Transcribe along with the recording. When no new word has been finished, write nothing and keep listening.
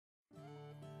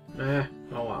Oh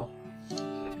well.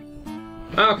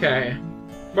 Okay.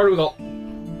 Where do we go?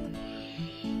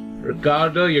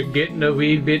 Ricardo, you're getting a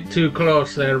wee bit too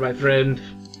close there, my friend.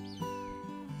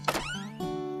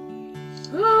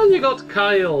 Oh, you got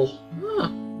Kyle. Oh,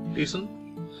 decent.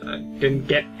 I didn't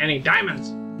get any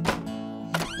diamonds.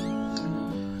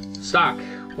 Stock.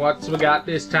 What's we got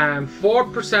this time?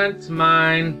 4%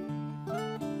 mine.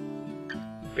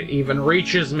 If it even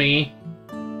reaches me.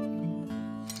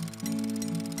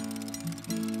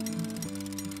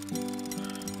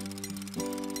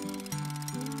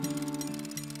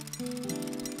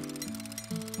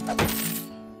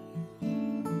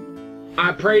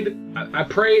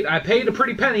 I paid a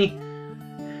pretty penny.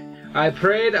 I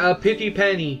prayed a pity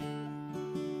penny.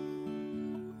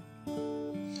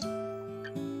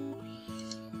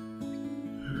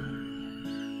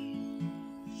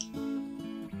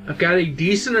 I've got a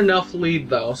decent enough lead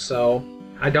though, so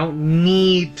I don't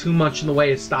need too much in the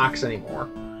way of stocks anymore.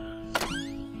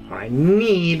 What I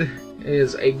need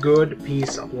is a good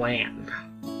piece of land.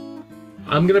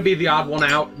 I'm gonna be the odd one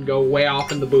out and go way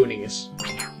off in the boonies,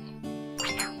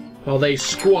 while they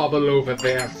squabble over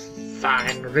their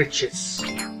fine riches.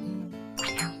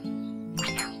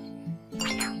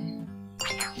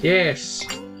 Yes.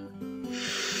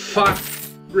 Fuck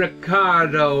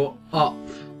Ricardo up.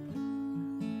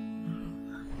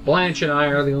 Blanche and I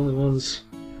are the only ones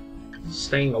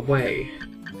staying away.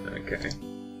 Okay.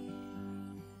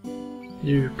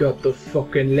 You've got the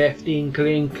fucking left-in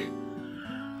clink.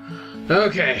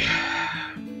 Okay.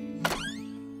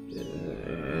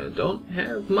 Don't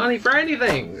have money for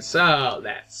anything, so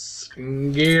that's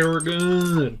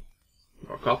good.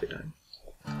 More coffee time.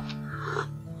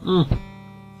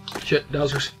 Shit,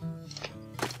 dowsers.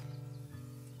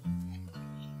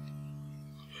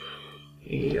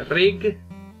 A rig.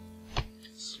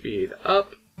 Speed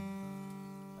up.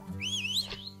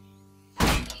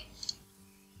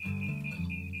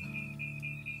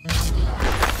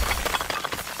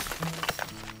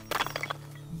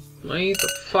 Lay the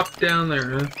fuck down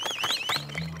there, huh?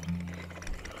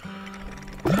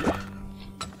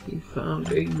 We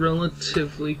found a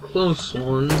relatively close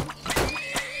one.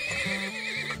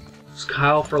 Is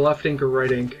Kyle for left ink or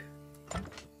right ink?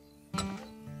 I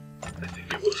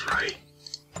think it was right.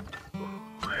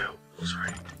 I hope it was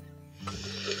right.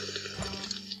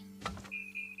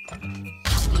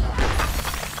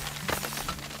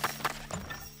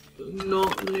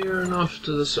 Not near enough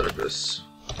to the surface.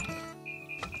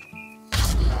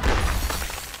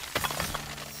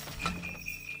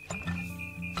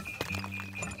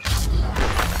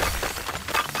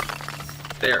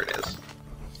 There it is.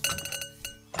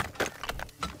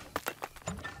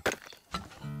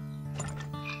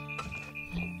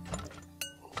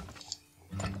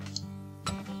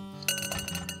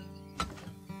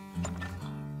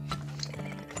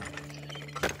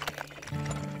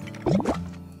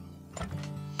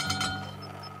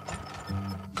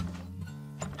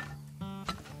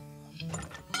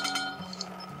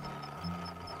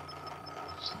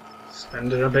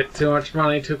 Spending a bit too much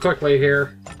money too quickly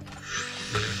here.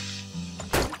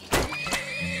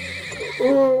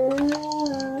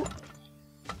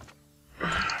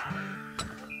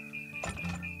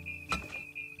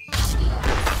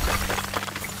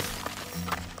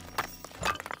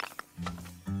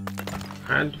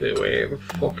 Had to be way the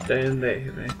fuck down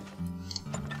there, eh?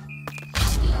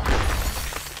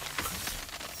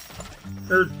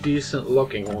 They're a decent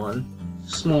looking one.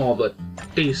 Small but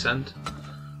decent.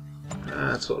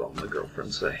 That's what all my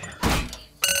girlfriends say.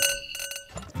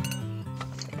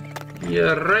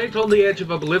 You're right on the edge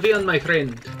of oblivion, my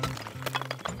friend.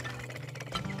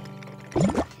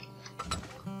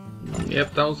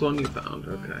 Yep, that was the one you found,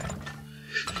 okay.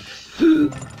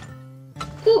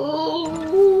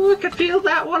 Oh, I can feel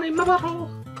that one in my butthole.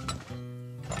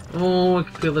 Oh, I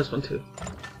can feel this one too.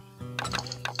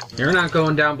 You're not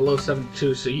going down below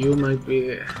 72, so you might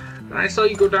be... I saw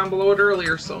you go down below it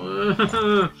earlier,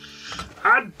 so...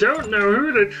 I don't know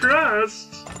who to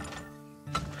trust.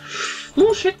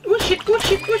 Oh shit, oh shit, oh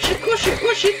shit, oh shit, oh shit,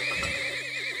 oh shit.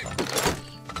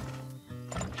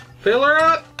 Fill her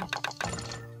up.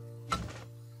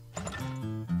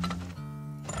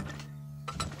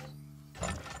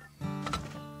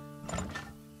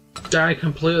 I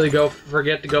completely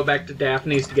forget to go back to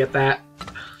Daphne's to get that.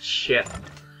 Shit.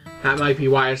 That might be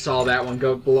why I saw that one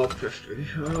go below 50.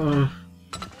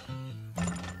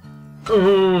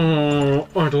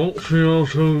 I don't feel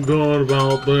too good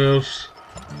about this.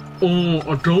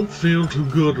 I don't feel too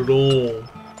good at all.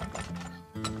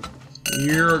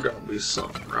 You're gonna be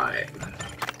something, right?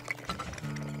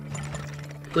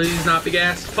 Please not be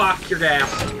gas. Fuck your gas.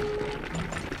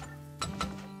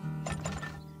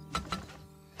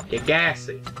 Get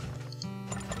gassy.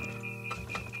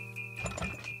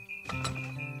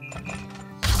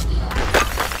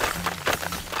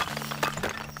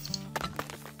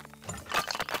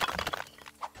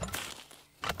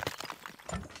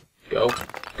 Go.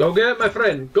 Go get it, my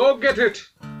friend. Go get it.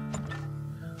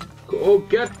 Go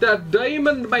get that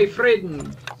diamond, my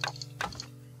friend.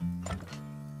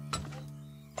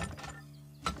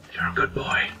 You're a good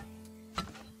boy.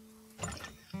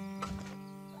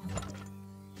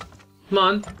 Come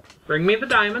on. Bring me the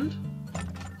diamond.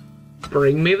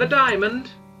 Bring me the diamond.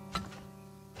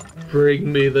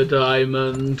 Bring me the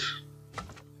diamond.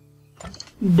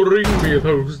 Bring me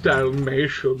those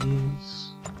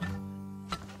Dalmatians.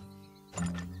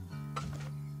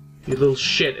 You little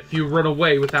shit, if you run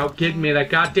away without getting me that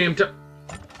goddamn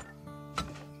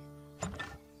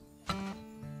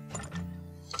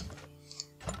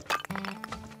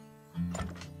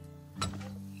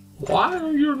Why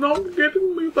are you not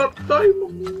getting me that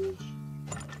diamond?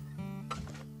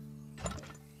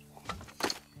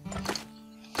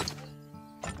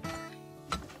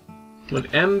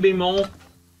 Would M be mole?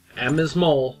 M is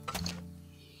mole.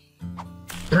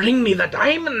 Bring me the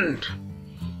diamond!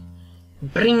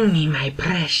 Bring me my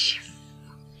precious.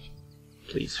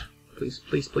 Please, please,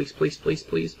 please, please, please, please,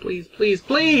 please, please, please,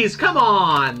 please, come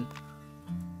on!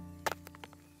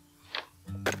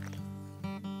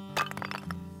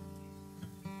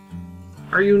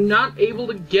 Are you not able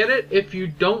to get it if you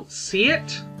don't see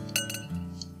it?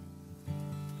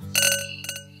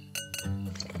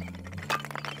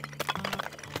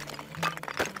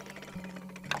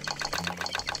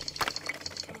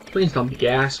 Please don't be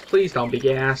gas. Please don't be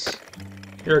gas.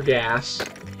 You're gas.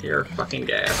 You're fucking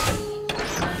gas.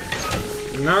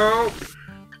 No!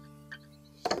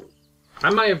 I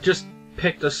might have just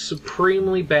picked a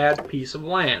supremely bad piece of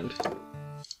land.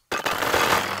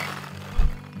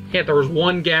 Yeah, there was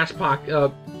one gas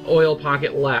pocket, oil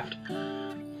pocket left.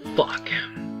 Fuck.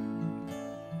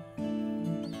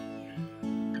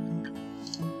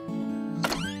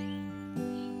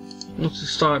 Let's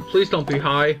just start. Please don't be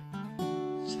high.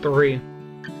 It's 3.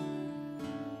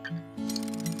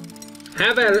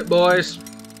 Have at it, boys.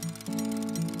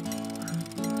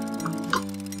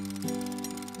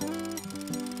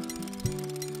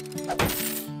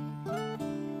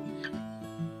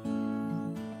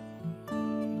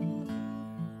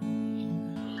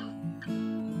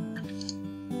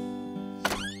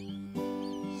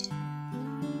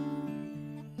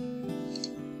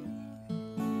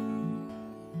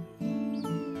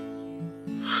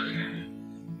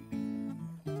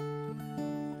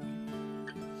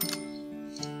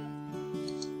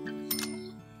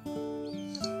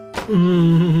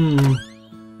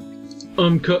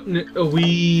 I'm cutting it a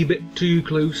wee bit too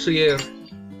close here.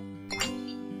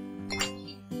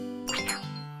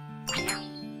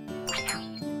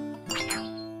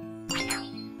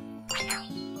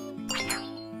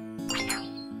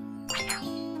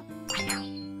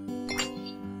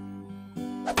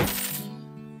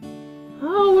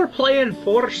 Oh, we're playing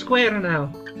Foursquare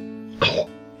now.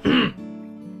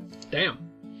 Damn.